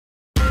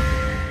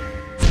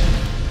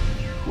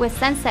With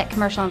Sunset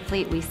Commercial and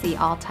Fleet, we see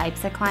all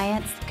types of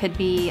clients. Could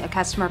be a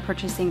customer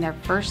purchasing their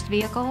first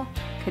vehicle,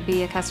 could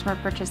be a customer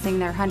purchasing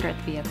their 100th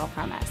vehicle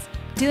from us.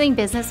 Doing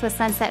business with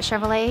Sunset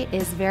Chevrolet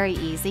is very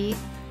easy.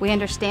 We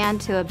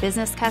understand to a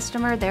business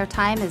customer their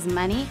time is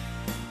money.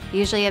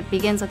 Usually it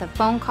begins with a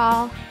phone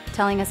call,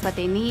 telling us what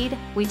they need.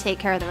 We take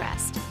care of the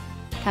rest.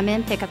 Come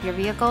in, pick up your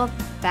vehicle,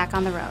 back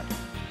on the road.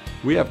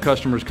 We have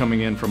customers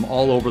coming in from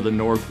all over the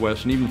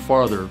Northwest and even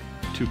farther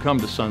to come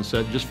to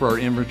Sunset just for our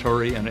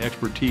inventory and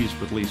expertise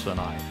with Lisa and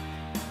I.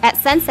 At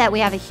Sunset, we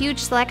have a huge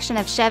selection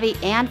of Chevy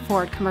and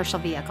Ford commercial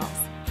vehicles.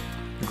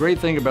 The great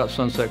thing about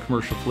Sunset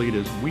Commercial Fleet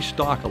is we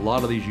stock a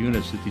lot of these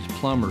units that these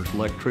plumbers,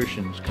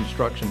 electricians,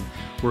 construction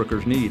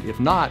workers need. If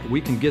not, we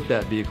can get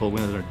that vehicle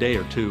within a day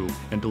or two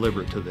and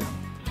deliver it to them.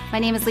 My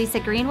name is Lisa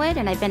Greenwood,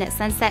 and I've been at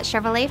Sunset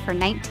Chevrolet for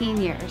 19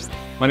 years.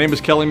 My name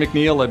is Kelly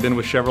McNeil. I've been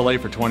with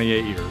Chevrolet for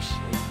 28 years.